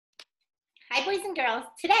Hi, boys and girls.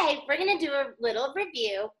 Today, we're going to do a little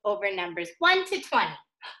review over numbers 1 to 20.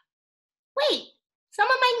 Wait, some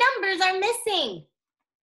of my numbers are missing.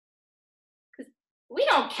 We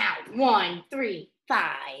don't count 1, 3, 5.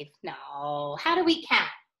 No, how do we count?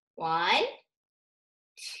 1,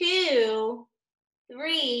 2,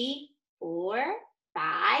 3, 4,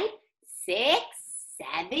 5, 6,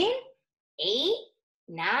 7, 8,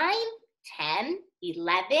 9, 10,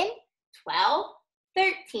 11, 12,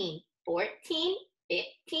 13, 14,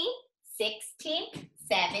 15, 16,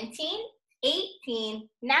 17, 18,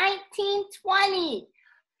 19, 20.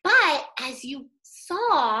 But as you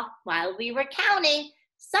saw while we were counting,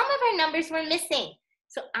 some of our numbers were missing.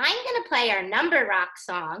 So I'm going to play our number rock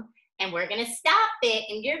song, and we're going to stop it,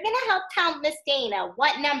 and you're going to help tell Miss Dana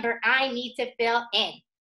what number I need to fill in.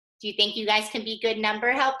 Do you think you guys can be good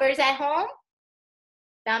number helpers at home?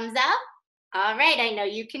 Thumbs up? All right, I know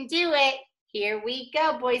you can do it. Here we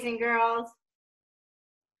go, boys and girls.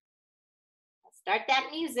 Let's start that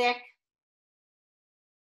music.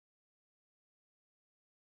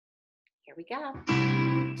 Here we go.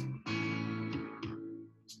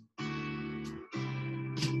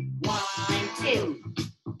 1, 2.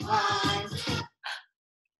 1, 2.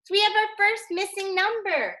 So we have our first missing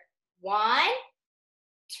number. 1,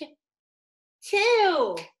 2.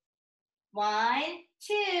 2. 1,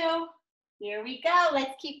 2. Here we go.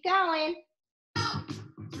 Let's keep going.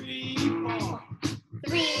 3, 4.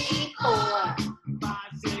 3, 4. 5,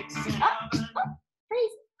 6, 7.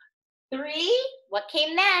 Freeze. 3. What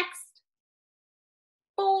came next?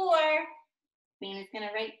 4. Dana's gonna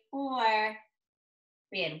write 4.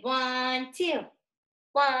 We had 1, 2.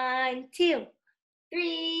 1, 2.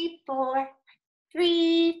 3, 4.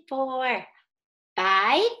 3, 4.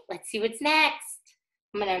 5. Let's see what's next.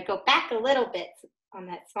 I'm gonna go back a little bit on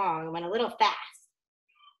that song. I went a little fast.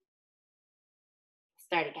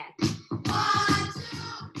 Start again. 1,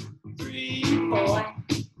 2, 3, 4. 4.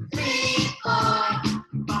 3, 4.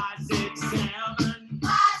 5, 6, 7.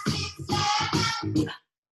 5, 6, 7.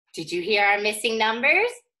 Did you hear our missing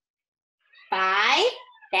numbers? 5.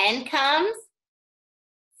 Then comes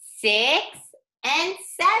 6 and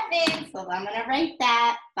 7. So I'm gonna write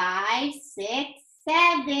that. 5, 6,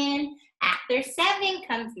 7. After 7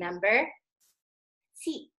 comes number,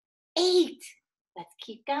 see, 8. Let's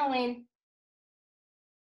keep going.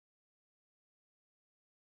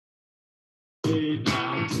 8,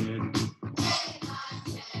 9, 10.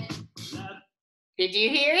 Did you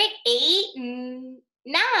hear it? 8,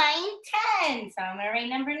 9, 10. So I'm gonna write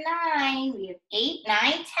number 9. We have 8,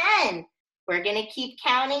 9, 10. We're gonna keep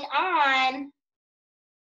counting on.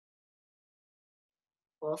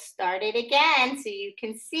 We'll start it again so you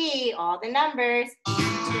can see all the numbers.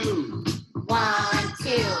 2. 1,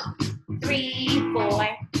 2, 3,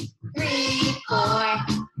 4. 3, 4.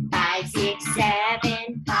 5, 6,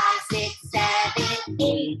 7. 5, 6, 7.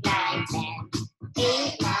 8, 9, 10.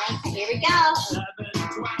 8, 9, 10. Here we go. 11,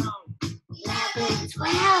 12. 11,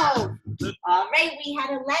 12. All right, we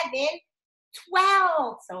had 11,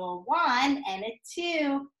 12. So a 1 and a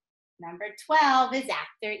 2. Number 12 is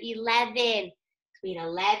after 11. We had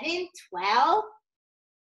 11, 12,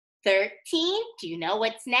 13. Do you know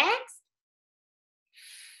what's next?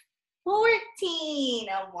 14.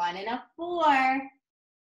 A 1 and a 4.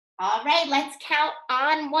 All right, let's count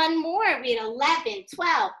on one more. We had 11,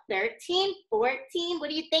 12, 13, 14. What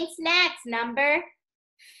do you think's next? Number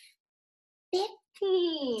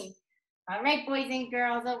 15. All right, boys and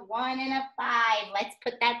girls, a 1 and a 5. Let's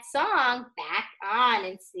put that song back on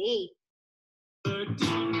and see.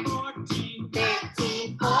 13, 14.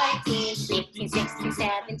 13, 14, 15, 16,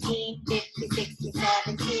 17, 15, 16,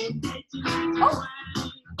 17. 18, Oh,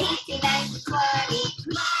 18, 19, 20.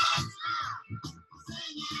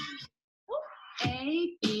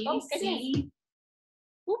 A, B, Oh, C.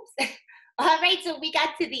 Oops. All right, so we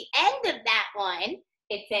got to the end of that one.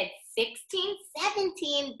 It said 16,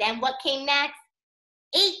 17. Then what came next?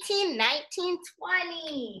 18, 19,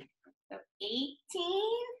 20. So 18,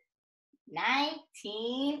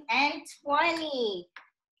 19, and 20.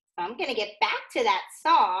 So I'm going to get back to that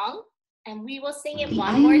song, and we will sing it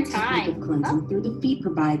one more time. Of cleansing through the feet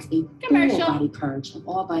provides a full Commercial. body purge of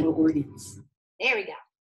all vital organs. There we go.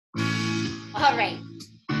 All right,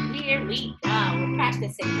 here we go. We'll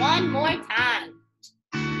practice it one more time.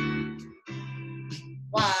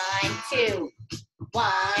 1, 2.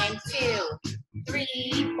 1, 2.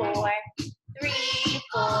 3, 4. 3,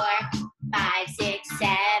 4. 5, 6,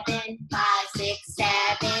 7. 5, 6,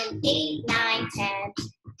 7. 8, 9, 10.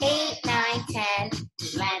 8, 9, 10.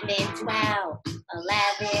 11, 12.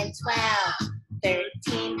 11, 12.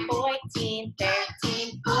 13, 14.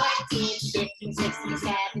 13, 14. 15, 16,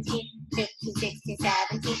 17. 15,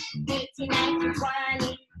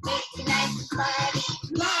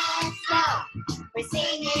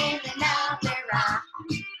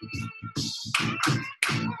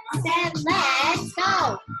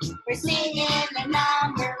 We're singing the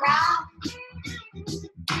number rock.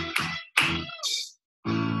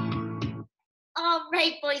 All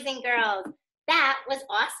right, boys and girls. That was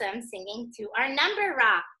awesome singing to our number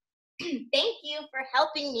rock. Thank you for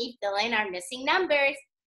helping me fill in our missing numbers.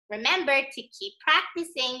 Remember to keep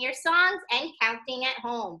practicing your songs and counting at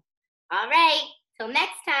home. All right, till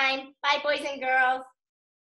next time. Bye, boys and girls.